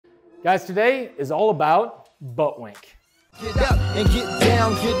Guys, today is all about butt wink. Get up and get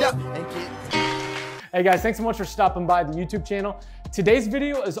down, get up and get down. Hey guys, thanks so much for stopping by the YouTube channel. Today's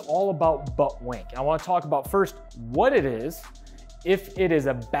video is all about butt wink. I want to talk about first what it is, if it is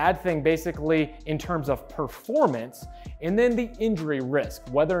a bad thing basically in terms of performance, and then the injury risk,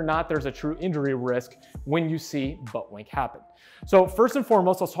 whether or not there's a true injury risk when you see butt wink happen. So first and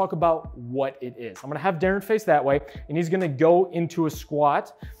foremost, let's talk about what it is. I'm gonna have Darren face that way, and he's gonna go into a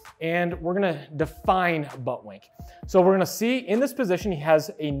squat, and we're gonna define butt wink. So we're gonna see in this position, he has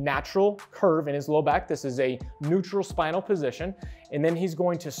a natural curve in his low back. This is a neutral spinal position. And then he's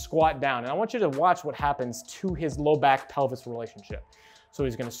going to squat down. And I want you to watch what happens to his low back pelvis relationship. So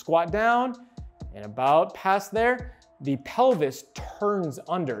he's gonna squat down, and about past there, the pelvis turns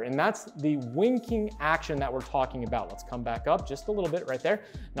under, and that's the winking action that we're talking about. Let's come back up just a little bit right there.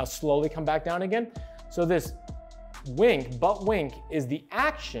 Now slowly come back down again. So this wink, butt wink, is the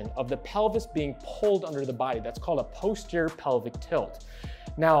action of the pelvis being pulled under the body. That's called a posterior pelvic tilt.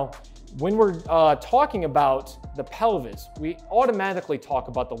 Now, when we're talking about the pelvis, we automatically talk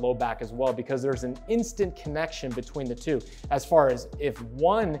about the low back as well, because there's an instant connection between the two. As far as if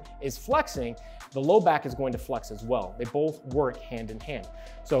one is flexing, the low back is going to flex as well. They both work hand in hand.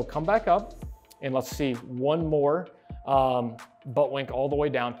 So come back up and let's see one more butt wink all the way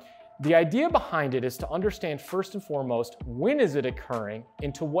down. The idea behind it is to understand first and foremost, when is it occurring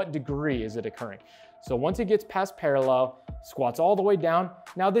and to what degree is it occurring? So once it gets past parallel, squats all the way down.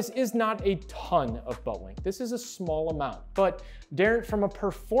 Now this is not a ton of butt wink. This is a small amount. But Darren, from a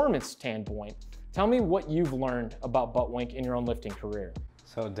performance standpoint, tell me what you've learned about butt wink in your own lifting career.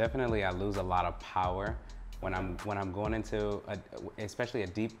 So definitely I lose a lot of power when I'm going into especially a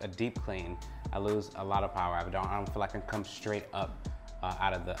deep clean. I lose a lot of power. I don't feel like I can come straight up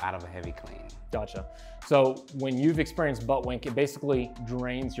out of a heavy clean. Gotcha. So when you've experienced butt wink, it basically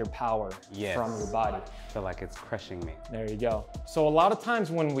drains your power from your body. I feel like it's crushing me. There you go. So a lot of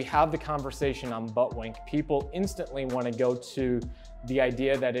times when we have the conversation on butt wink, people instantly want to go to the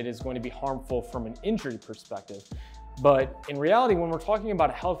idea that it is going to be harmful from an injury perspective. But in reality, when we're talking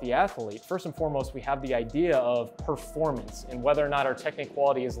about a healthy athlete, first and foremost, we have the idea of performance and whether or not our technique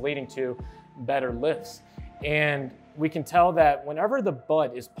quality is leading to better lifts. And we can tell that whenever the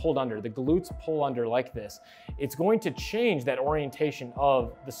butt is pulled under, the glutes pull under like this, it's going to change that orientation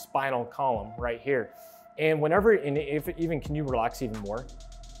of the spinal column right here. And whenever, and if even, can you relax even more?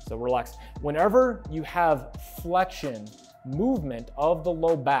 So relax. Whenever you have flexion, movement of the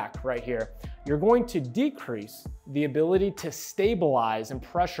low back right here, you're going to decrease the ability to stabilize and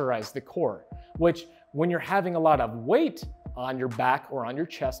pressurize the core, which when you're having a lot of weight on your back or on your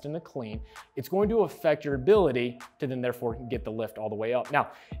chest in the clean, it's going to affect your ability to then therefore get the lift all the way up.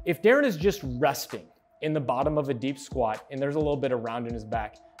 Now, if Darren is just resting in the bottom of a deep squat and there's a little bit of round in his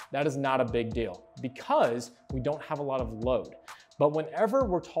back, that is not a big deal because we don't have a lot of load. But whenever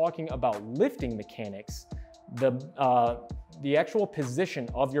we're talking about lifting mechanics, the actual position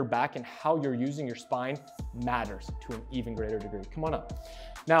of your back and how you're using your spine matters to an even greater degree. Come on up.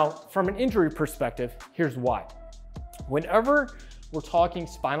 Now, from an injury perspective, here's why. Whenever we're talking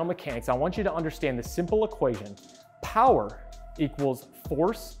spinal mechanics, I want you to understand the simple equation. Power equals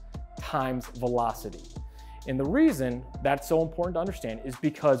force times velocity. And the reason that's so important to understand is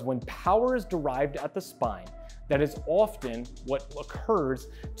because when power is derived at the spine, that is often what occurs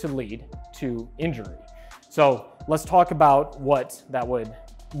to lead to injury. So let's talk about what that would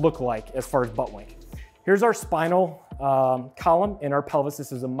look like as far as butt wink. Here's our spinal column in our pelvis.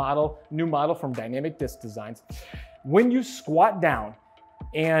 This is a new model from Dynamic Disc Designs. When you squat down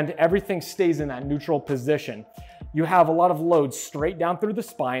and everything stays in that neutral position, you have a lot of load straight down through the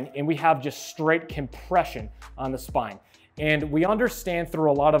spine, and we have just straight compression on the spine. And we understand through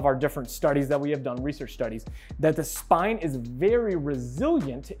a lot of our different studies that we have done, research studies, that the spine is very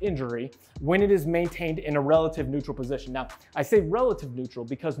resilient to injury when it is maintained in a relative neutral position. Now, I say relative neutral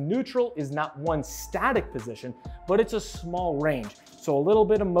because neutral is not one static position, but it's a small range. So a little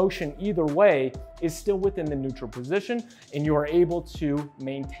bit of motion either way is still within the neutral position, and you are able to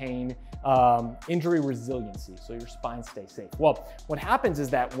maintain injury resiliency, so your spine stays safe. Well, what happens is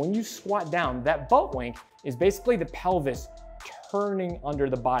that when you squat down, that butt wink is basically the pelvis turning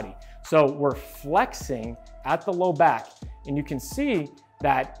under the body. So we're flexing at the low back, and you can see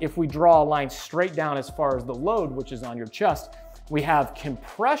that if we draw a line straight down as far as the load, which is on your chest, we have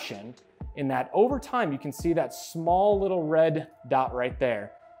compression in that over time. You can see that small little red dot right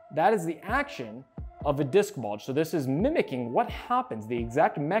there. That is the action of a disc bulge. So this is mimicking what happens, the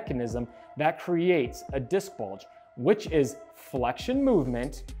exact mechanism that creates a disc bulge, which is flexion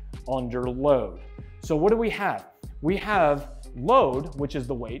movement under load. So what do we have? We have load, which is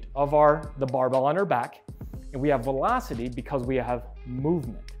the weight of the barbell on our back, and we have velocity because we have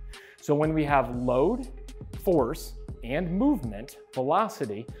movement. So when we have load, force, and movement,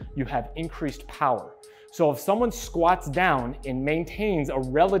 velocity, you have increased power. So if someone squats down and maintains a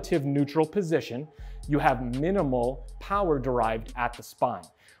relative neutral position, you have minimal power derived at the spine.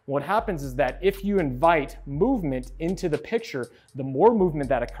 What happens is that if you invite movement into the picture, the more movement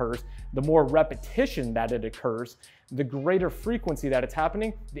that occurs, the more repetition that it occurs, the greater frequency that it's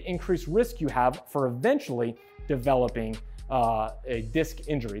happening, the increased risk you have for eventually developing a disc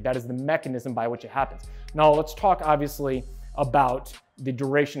injury. That is the mechanism by which it happens. Now let's talk obviously about the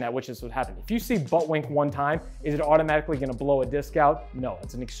duration at which this would happen. If you see butt wink one time, is it automatically going to blow a disc out? No,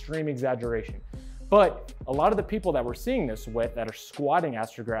 it's an extreme exaggeration. But a lot of the people that we're seeing this with that are squatting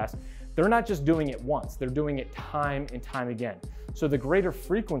astrogras, they're not just doing it once, they're doing it time and time again. So the greater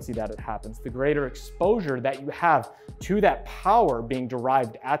frequency that it happens, the greater exposure that you have to that power being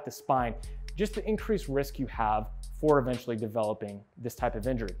derived at the spine, just the increased risk you have for eventually developing this type of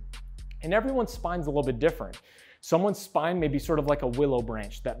injury. And everyone's spine's a little bit different. Someone's spine may be sort of like a willow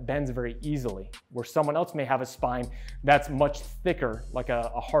branch that bends very easily, where someone else may have a spine that's much thicker, like a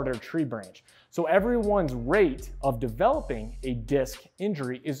harder tree branch. So everyone's rate of developing a disc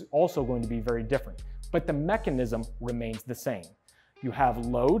injury is also going to be very different, but the mechanism remains the same. You have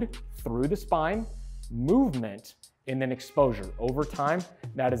load through the spine, movement, and then exposure. Over time,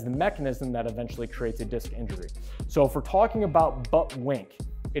 that is the mechanism that eventually creates a disc injury. So if we're talking about butt wink,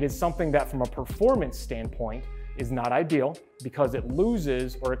 it is something that from a performance standpoint is not ideal because it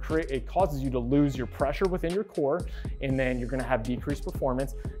loses or it causes you to lose your pressure within your core, and then you're going to have decreased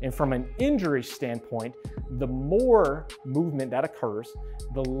performance. And from an injury standpoint, the more movement that occurs,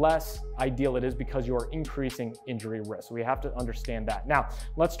 the less ideal it is because you are increasing injury risk. So we have to understand that. Now,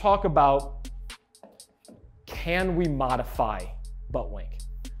 let's talk about, can we modify butt wink?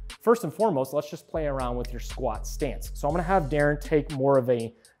 First and foremost, let's just play around with your squat stance. So I'm going to have Darren take more of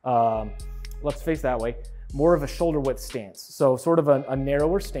a, let's face that way, more of a shoulder width stance. So sort of a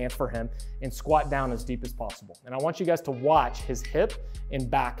narrower stance for him, and squat down as deep as possible. And I want you guys to watch his hip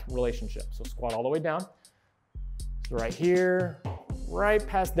and back relationship. So squat all the way down. So right here, right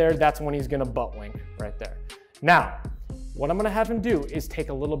past there, that's when he's gonna butt wink right there. Now, what I'm gonna have him do is take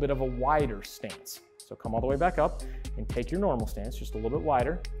a little bit of a wider stance. So come all the way back up and take your normal stance, just a little bit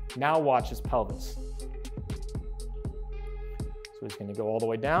wider. Now watch his pelvis. So he's gonna go all the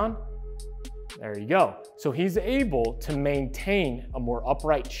way down. There you go. So he's able to maintain a more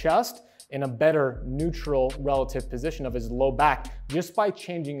upright chest and a better neutral relative position of his low back just by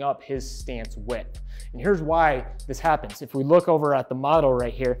changing up his stance width. And here's why this happens. If we look over at the model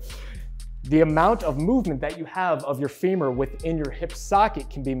right here, the amount of movement that you have of your femur within your hip socket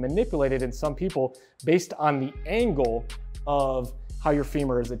can be manipulated in some people based on the angle of how your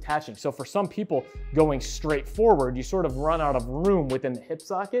femur is attaching. So for some people, going straight forward, you sort of run out of room within the hip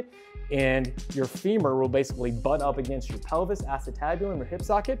socket, and your femur will basically butt up against your pelvis, acetabulum, or hip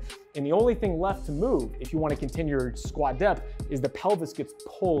socket. And the only thing left to move, if you want to continue your squat depth, is the pelvis gets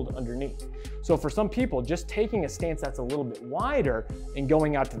pulled underneath. So for some people, just taking a stance that's a little bit wider and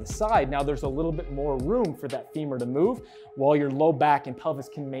going out to the side, now there's a little bit more room for that femur to move while your low back and pelvis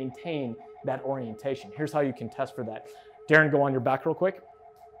can maintain that orientation. Here's how you can test for that. Darren, go on your back real quick.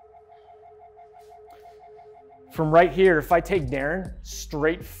 From right here, if I take Darren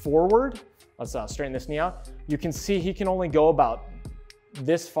straight forward, let's straighten this knee out, you can see he can only go about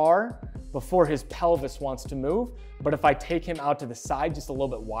this far before his pelvis wants to move. But if I take him out to the side just a little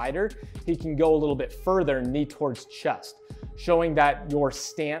bit wider, he can go a little bit further, knee towards chest, showing that your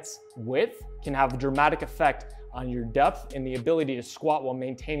stance width can have a dramatic effect on your depth and the ability to squat while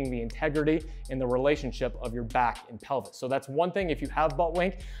maintaining the integrity and the relationship of your back and pelvis. So that's one thing. If you have butt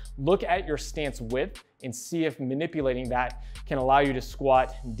wink, look at your stance width and see if manipulating that can allow you to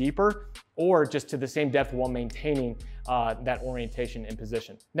squat deeper or just to the same depth while maintaining that orientation and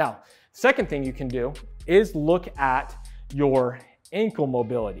position. Now, second thing you can do is look at your ankle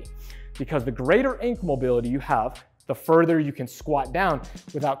mobility, because the greater ankle mobility you have, the further you can squat down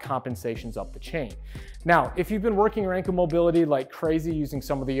without compensations up the chain. Now, if you've been working your ankle mobility like crazy using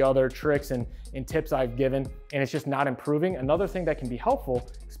some of the other tricks and tips I've given, and it's just not improving, another thing that can be helpful,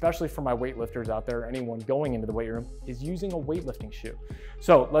 especially for my weightlifters out there, anyone going into the weight room, is using a weightlifting shoe.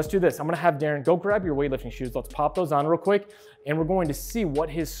 So let's do this. I'm gonna have Darren go grab your weightlifting shoes. Let's pop those on real quick, and we're going to see what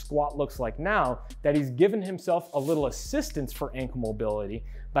his squat looks like now that he's given himself a little assistance for ankle mobility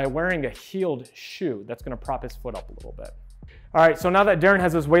by wearing a heeled shoe that's gonna prop his foot up a little bit. All right, so now that Darren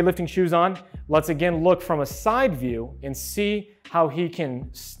has his weightlifting shoes on, let's again look from a side view and see how he can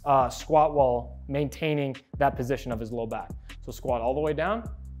squat while maintaining that position of his low back. So squat all the way down.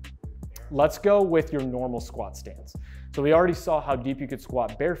 Let's go with your normal squat stance. So we already saw how deep you could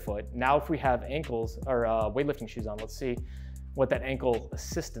squat barefoot. Now if we have ankles or weightlifting shoes on, let's see what that ankle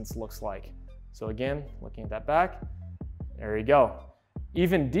assistance looks like. So again, looking at that back, there you go.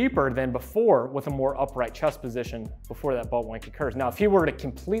 Even deeper than before with a more upright chest position before that butt wink occurs. Now, if he were to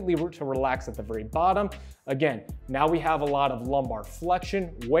completely relax at the very bottom, again, now we have a lot of lumbar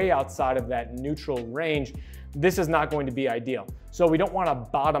flexion way outside of that neutral range. This is not going to be ideal. So we don't want to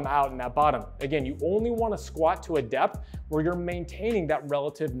bottom out in that bottom. Again, you only want to squat to a depth where you're maintaining that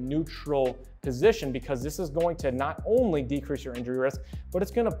relative neutral position, because this is going to not only decrease your injury risk, but it's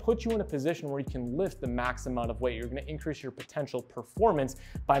going to put you in a position where you can lift the max amount of weight. You're going to increase your potential performance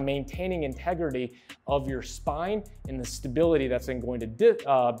by maintaining integrity of your spine and the stability that's going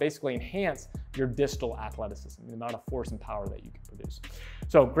to basically enhance your distal athleticism, the amount of force and power that you can produce.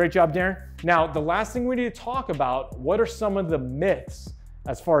 So great job, Darren. Now, the last thing we need to talk about, what are some of the myths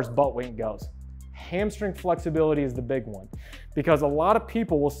as far as butt wink goes? Hamstring flexibility is the big one, because a lot of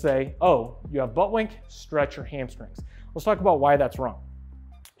people will say, oh, you have butt wink, stretch your hamstrings. Let's talk about why that's wrong.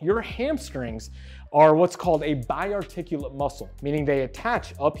 Your hamstrings are what's called a biarticulate muscle, meaning they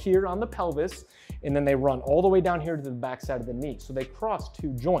attach up here on the pelvis and then they run all the way down here to the backside of the knee. So they cross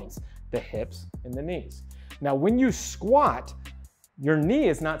two joints, the hips and the knees. Now, when you squat, your knee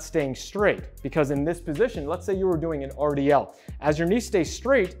is not staying straight, because in this position, let's say you were doing an RDL. As your knee stays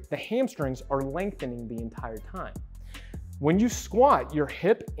straight, the hamstrings are lengthening the entire time. When you squat, your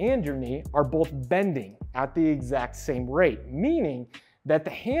hip and your knee are both bending at the exact same rate, meaning that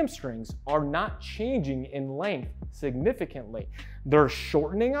the hamstrings are not changing in length significantly. They're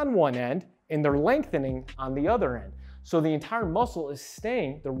shortening on one end and they're lengthening on the other end. So the entire muscle is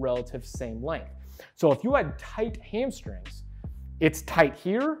staying the relative same length. So if you had tight hamstrings, it's tight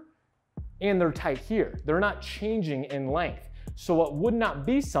here and they're tight here. They're not changing in length. So it would not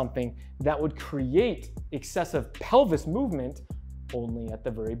be something that would create excessive pelvis movement only at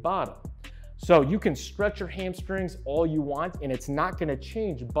the very bottom. So you can stretch your hamstrings all you want and it's not gonna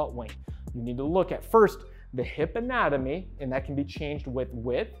change butt wink. You need to look at first the hip anatomy, and that can be changed with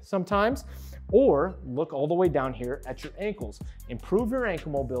width sometimes, or look all the way down here at your ankles. Improve your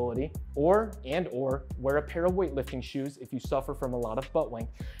ankle mobility, or wear a pair of weightlifting shoes if you suffer from a lot of butt wink,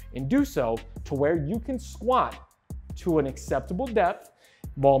 and do so to where you can squat to an acceptable depth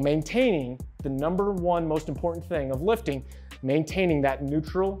while maintaining the number one most important thing of lifting, maintaining that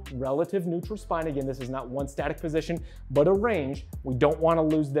neutral, relative neutral spine. Again, this is not one static position, but a range. We don't want to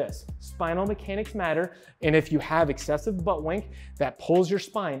lose this. Spinal mechanics matter, and if you have excessive butt wink, that pulls your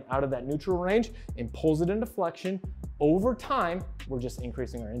spine out of that neutral range and pulls it into flexion, over time, we're just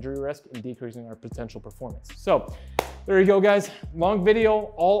increasing our injury risk and decreasing our potential performance. So there you go, guys. Long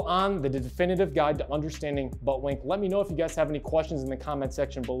video, all on the definitive guide to understanding butt wink. Let me know if you guys have any questions in the comment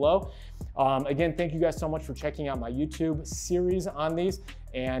section below. Again, thank you guys so much for checking out my YouTube series on these,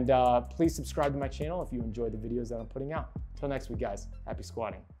 and please subscribe to my channel if you enjoy the videos that I'm putting out. Until next week, guys, happy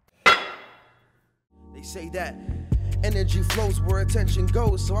squatting. They say that energy flows where attention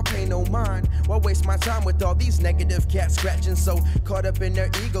goes, so I pay no mind. Why waste my time with all these negative cats scratching? So caught up in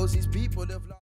their egos, these people have lost.